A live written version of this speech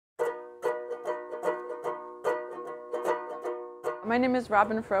My name is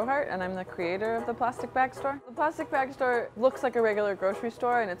Robin Frohart and I'm the creator of the Plastic Bag Store. The Plastic Bag Store looks like a regular grocery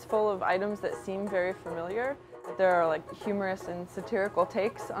store and it's full of items that seem very familiar. There are like humorous and satirical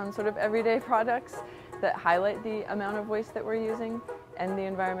takes on sort of everyday products that highlight the amount of waste that we're using and the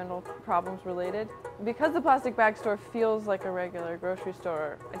environmental problems related. Because the Plastic Bag Store feels like a regular grocery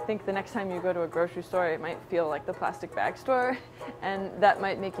store, I think the next time you go to a grocery store it might feel like the Plastic Bag Store, and that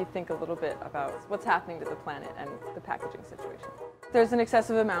might make you think a little bit about what's happening to the planet and the packaging situation. There's an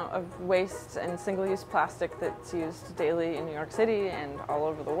excessive amount of waste and single-use plastic that's used daily in New York City and all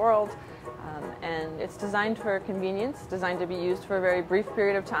over the world, and it's designed for convenience, designed to be used for a very brief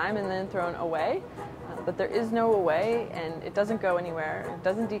period of time and then thrown away. But there is no away, and it doesn't go anywhere, it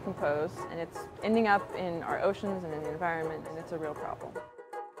doesn't decompose, and it's ending up in our oceans and in the environment, and it's a real problem.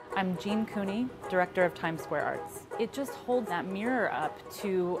 I'm Jean Cooney, Director of Times Square Arts. It just holds that mirror up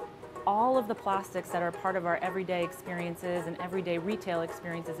to all of the plastics that are part of our everyday experiences and everyday retail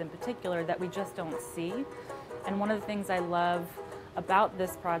experiences in particular that we just don't see. And one of the things I love about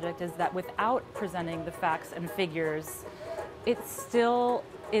this project is that without presenting the facts and figures, it still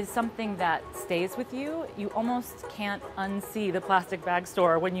is something that stays with you. You almost can't unsee the Plastic Bag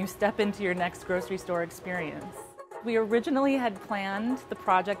Store when you step into your next grocery store experience. We originally had planned the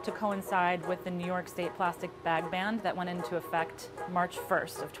project to coincide with the New York State plastic bag ban that went into effect March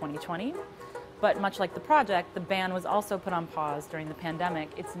 1st of 2020. But much like the project, the ban was also put on pause during the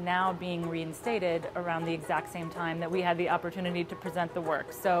pandemic. It's now being reinstated around the exact same time that we had the opportunity to present the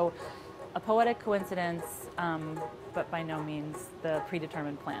work. So a poetic coincidence, but by no means the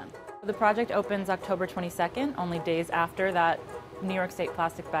predetermined plan. The project opens October 22nd, only days after that New York State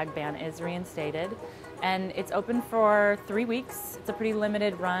plastic bag ban is reinstated. And it's open for 3 weeks. It's a pretty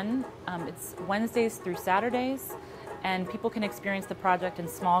limited run. It's Wednesdays through Saturdays, and people can experience the project in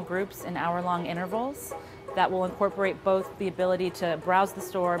small groups in hour-long intervals that will incorporate both the ability to browse the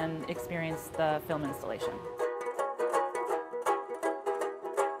store and experience the film installation.